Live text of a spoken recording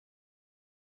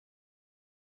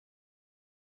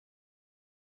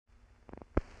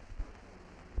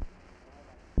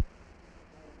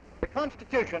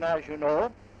Constitution, as you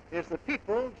know, is the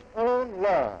people's own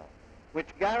law, which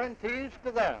guarantees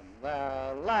to them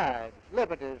their lives,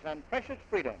 liberties, and precious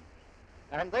freedoms.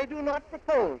 And they do not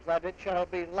propose that it shall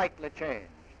be lightly changed.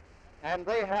 And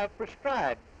they have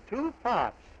prescribed two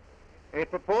parts, a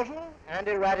proposal and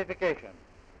a ratification.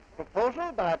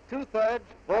 Proposal by 2/3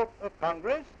 vote of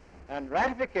Congress, and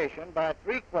ratification by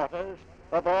 3/4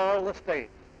 of all the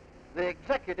states. The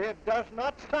executive does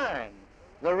not sign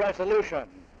the resolution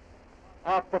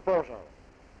of proposal.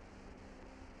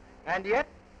 And yet,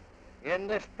 in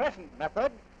this present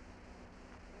method,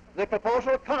 the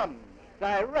proposal comes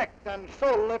direct and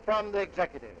solely from the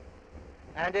executive.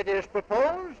 And it is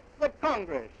proposed that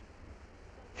Congress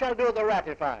shall do the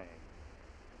ratifying.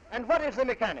 And what is the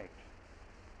mechanics?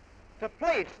 To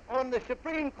place on the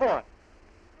Supreme Court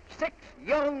 6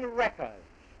 young wreckers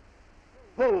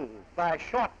who, by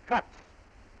shortcuts,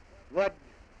 would...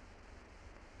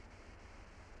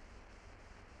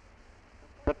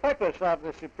 The purpose of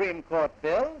the Supreme Court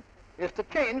bill is to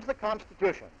change the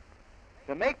Constitution,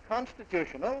 to make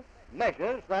constitutional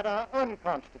measures that are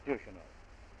unconstitutional.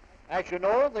 As you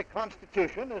know, the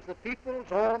Constitution is the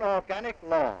people's own organic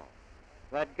law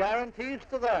that guarantees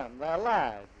to them their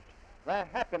lives, their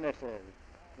happinesses,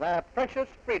 their precious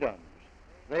freedoms.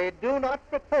 They do not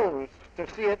propose to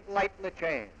see it lightly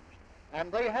changed,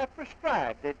 and they have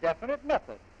prescribed a definite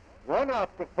method, one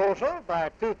of proposal by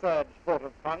 2/3 vote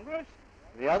of Congress,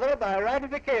 the other by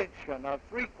ratification of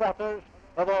 3/4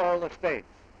 of all the states.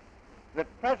 The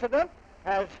President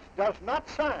does not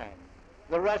sign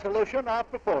the resolution of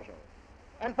proposal.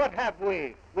 And what have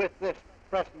we with this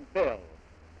present bill?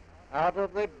 Out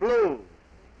of the blue,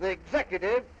 the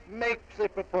executive makes the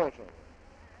proposal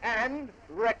and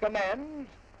recommends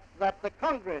that the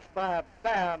Congress, by a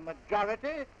bare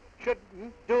majority, should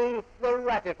do the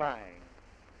ratifying.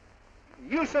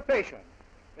 Usurpation,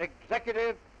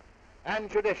 executive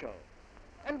and judicial.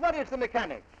 And what is the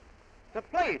mechanics? To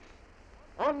place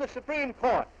on the Supreme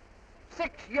Court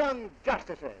 6 young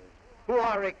justices who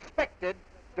are expected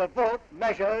to vote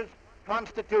measures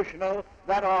constitutional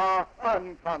that are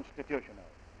unconstitutional.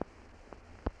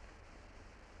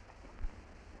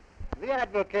 The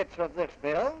advocates of this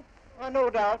bill are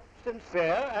no doubt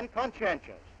sincere and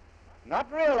conscientious,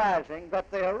 not realizing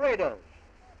that they are raiders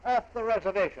off the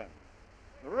reservation,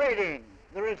 raiding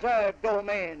the reserved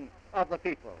domain of the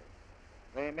people.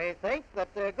 They may think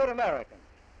that they're good Americans,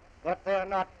 but they're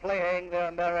not playing the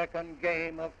American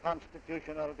game of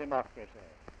constitutional democracy.